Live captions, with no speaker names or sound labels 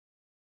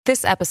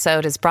This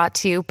episode is brought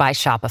to you by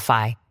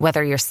Shopify.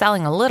 Whether you're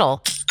selling a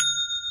little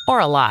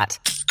or a lot,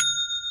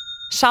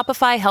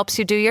 Shopify helps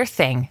you do your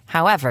thing,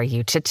 however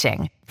you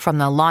cha-ching. From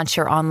the launch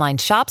your online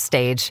shop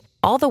stage,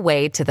 all the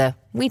way to the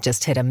we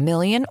just hit 1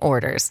 million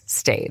orders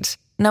stage.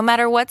 No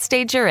matter what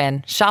stage you're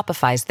in,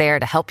 Shopify's there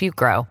to help you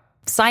grow.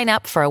 Sign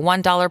up for a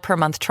 $1 per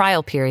month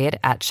trial period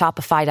at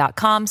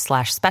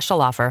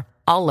shopify.com/special offer,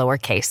 all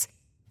lowercase.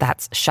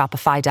 That's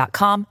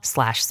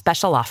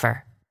shopify.com/special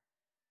offer.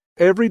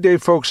 Everyday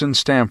folks in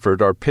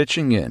Stamford are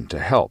pitching in to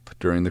help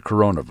during the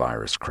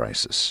coronavirus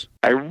crisis.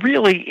 I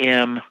really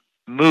am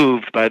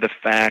moved by the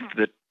fact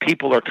that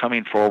people are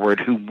coming forward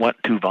who want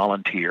to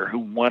volunteer, who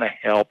want to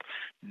help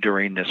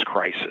during this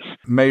crisis.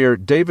 Mayor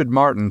David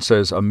Martin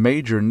says a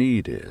major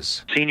need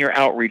is senior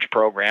outreach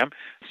program.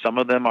 Some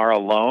of them are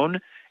alone,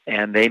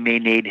 and they may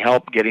need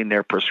help getting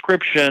their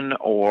prescription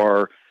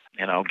or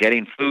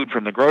getting food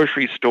from the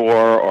grocery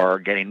store or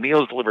getting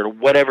meals delivered,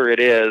 whatever it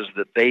is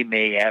that they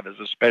may have as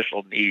a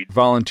special need.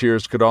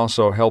 Volunteers could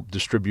also help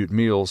distribute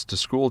meals to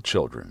school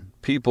children.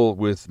 People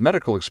with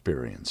medical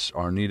experience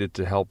are needed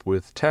to help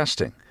with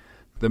testing.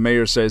 The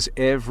mayor says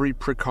every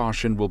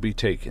precaution will be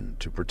taken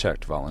to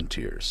protect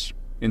volunteers.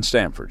 In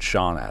Stamford,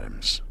 Sean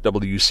Adams,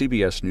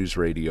 WCBS News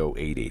Radio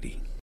 880.